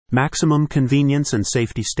Maximum convenience and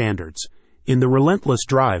safety standards. In the relentless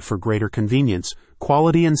drive for greater convenience,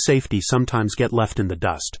 quality and safety sometimes get left in the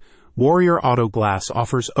dust. Warrior Auto Glass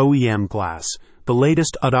offers OEM glass, the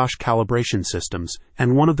latest ADAS calibration systems,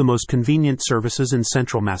 and one of the most convenient services in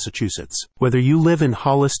central Massachusetts. Whether you live in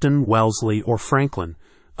Holliston, Wellesley, or Franklin,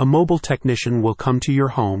 a mobile technician will come to your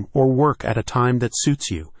home or work at a time that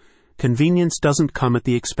suits you. Convenience doesn't come at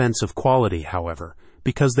the expense of quality, however,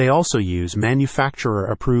 because they also use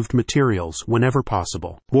manufacturer-approved materials whenever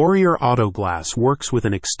possible. Warrior Auto Glass works with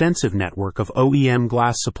an extensive network of OEM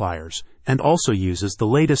glass suppliers and also uses the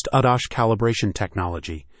latest ADAS calibration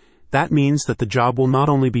technology. That means that the job will not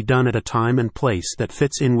only be done at a time and place that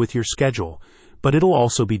fits in with your schedule, but it'll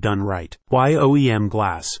also be done right. Why OEM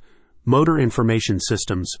glass? Motor Information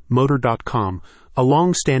Systems, Motor.com, a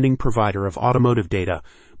long-standing provider of automotive data,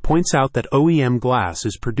 points out that OEM glass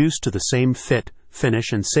is produced to the same fit,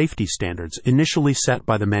 finish, and safety standards initially set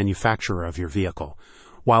by the manufacturer of your vehicle,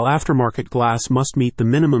 while aftermarket glass must meet the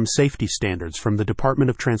minimum safety standards from the Department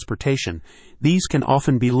of Transportation. These can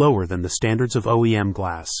often be lower than the standards of OEM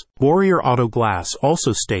glass. Warrior Auto Glass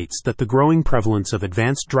also states that the growing prevalence of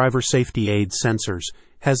advanced driver safety aid sensors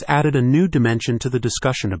has added a new dimension to the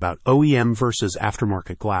discussion about OEM versus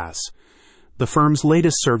aftermarket glass. The firm's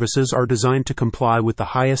latest services are designed to comply with the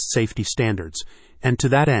highest safety standards, and to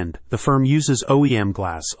that end, the firm uses OEM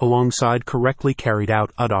glass alongside correctly carried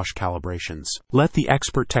out ADAS calibrations. Let the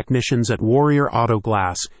expert technicians at Warrior Auto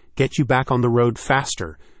Glass get you back on the road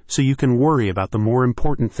faster so you can worry about the more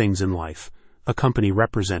important things in life, a company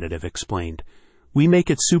representative explained. We make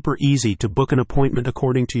it super easy to book an appointment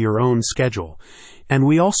according to your own schedule, and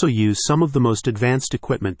we also use some of the most advanced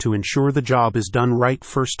equipment to ensure the job is done right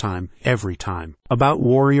first time, every time. About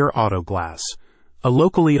Warrior Auto Glass. A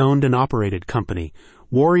locally owned and operated company,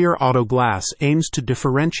 Warrior Auto Glass aims to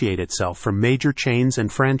differentiate itself from major chains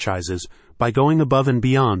and franchises by going above and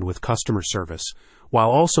beyond with customer service, while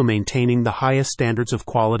also maintaining the highest standards of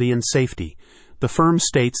quality and safety. The firm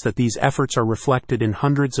states that these efforts are reflected in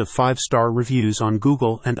hundreds of 5-star reviews on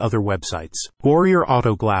Google and other websites. Warrior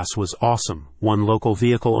Auto Glass was awesome, one local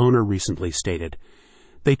vehicle owner recently stated.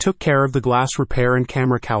 They took care of the glass repair and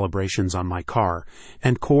camera calibrations on my car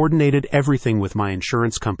and coordinated everything with my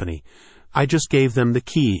insurance company. I just gave them the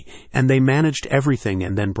key and they managed everything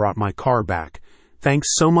and then brought my car back. Thanks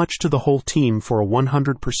so much to the whole team for a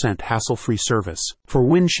 100% hassle-free service. For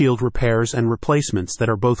windshield repairs and replacements that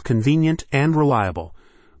are both convenient and reliable,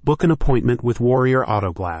 book an appointment with Warrior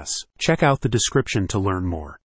Auto Glass. Check out the description to learn more.